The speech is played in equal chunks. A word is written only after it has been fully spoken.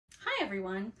Hi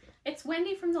everyone, it's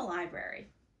Wendy from the library.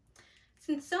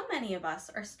 Since so many of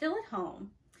us are still at home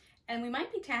and we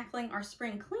might be tackling our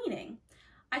spring cleaning,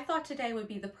 I thought today would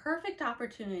be the perfect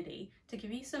opportunity to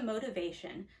give you some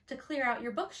motivation to clear out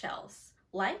your bookshelves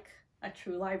like a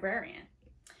true librarian.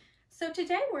 So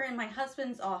today we're in my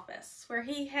husband's office where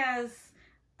he has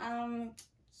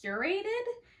curated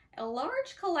a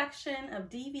large collection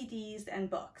of DVDs and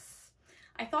books.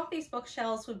 I thought these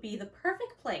bookshelves would be the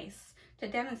perfect place to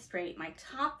demonstrate my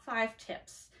top 5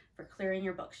 tips for clearing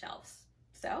your bookshelves.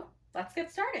 So let's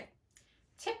get started.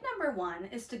 Tip number 1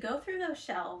 is to go through those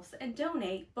shelves and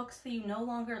donate books that you no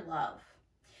longer love.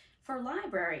 For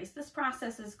libraries, this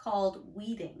process is called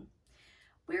weeding.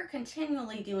 We're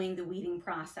continually doing the weeding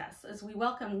process as we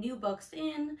welcome new books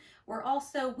in. We're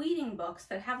also weeding books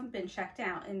that haven't been checked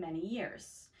out in many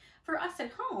years. For us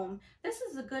at home, this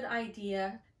is a good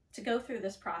idea to go through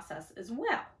this process as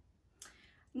well.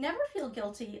 Never feel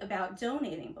guilty about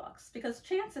donating books because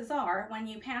chances are when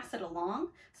you pass it along,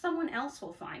 someone else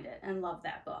will find it and love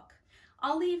that book.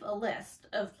 I'll leave a list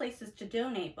of places to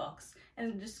donate books in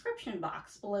the description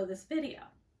box below this video.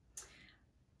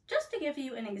 Just to give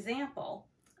you an example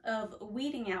of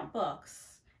weeding out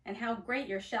books and how great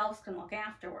your shelves can look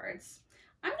afterwards,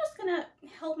 I'm just gonna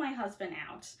help my husband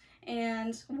out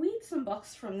and weed some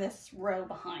books from this row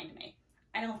behind me.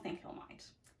 I don't think he'll mind.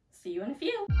 See you in a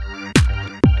few.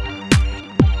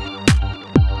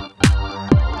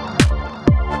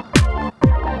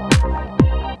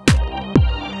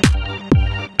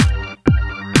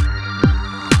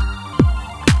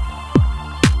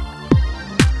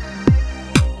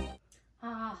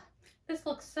 This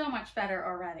looks so much better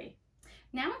already.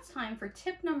 Now it's time for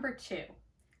tip number 2.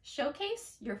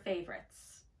 Showcase your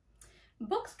favorites.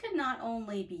 Books can not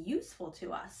only be useful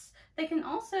to us, they can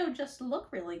also just look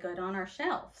really good on our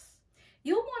shelves.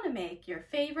 You'll want to make your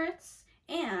favorites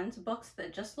and books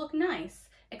that just look nice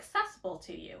accessible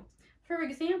to you. For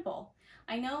example,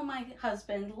 I know my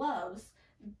husband loves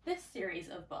this series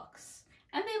of books,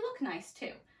 and they look nice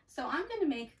too. So I'm going to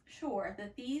make sure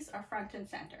that these are front and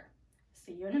center.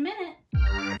 See you in a minute.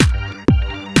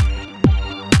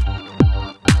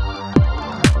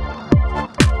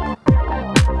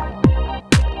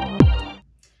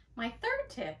 My third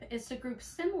tip is to group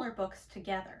similar books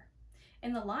together.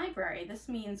 In the library, this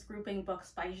means grouping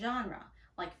books by genre,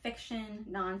 like fiction,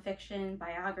 nonfiction,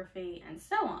 biography, and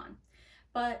so on.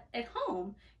 But at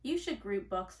home, you should group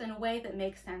books in a way that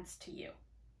makes sense to you.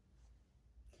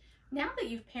 Now that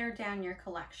you've pared down your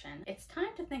collection, it's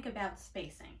time to think about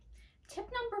spacing. Tip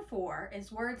number 4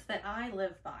 is words that I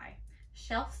live by.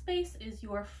 Shelf space is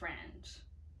your friend.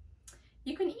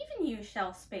 You can even use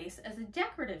shelf space as a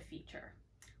decorative feature.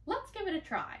 Let's give it a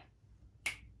try.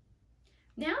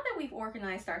 Now that we've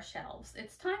organized our shelves,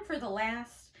 it's time for the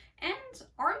last and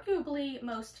arguably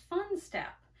most fun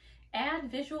step. Add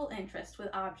visual interest with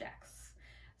objects.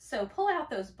 So pull out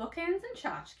those bookends and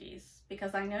tchotchkes,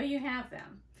 because I know you have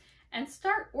them, and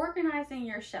start organizing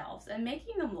your shelves and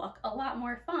making them look a lot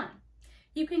more fun.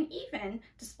 You can even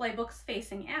display books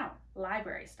facing out,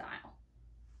 library style.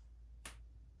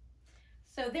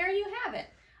 So there you have it,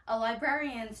 a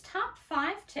librarian's top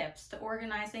 5 tips to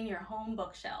organizing your home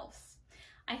bookshelves.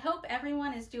 I hope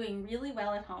everyone is doing really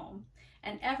well at home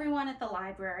and everyone at the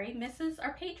library misses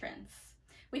our patrons.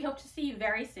 We hope to see you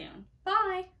very soon.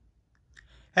 Bye!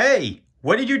 Hey,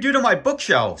 what did you do to my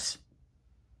bookshelves?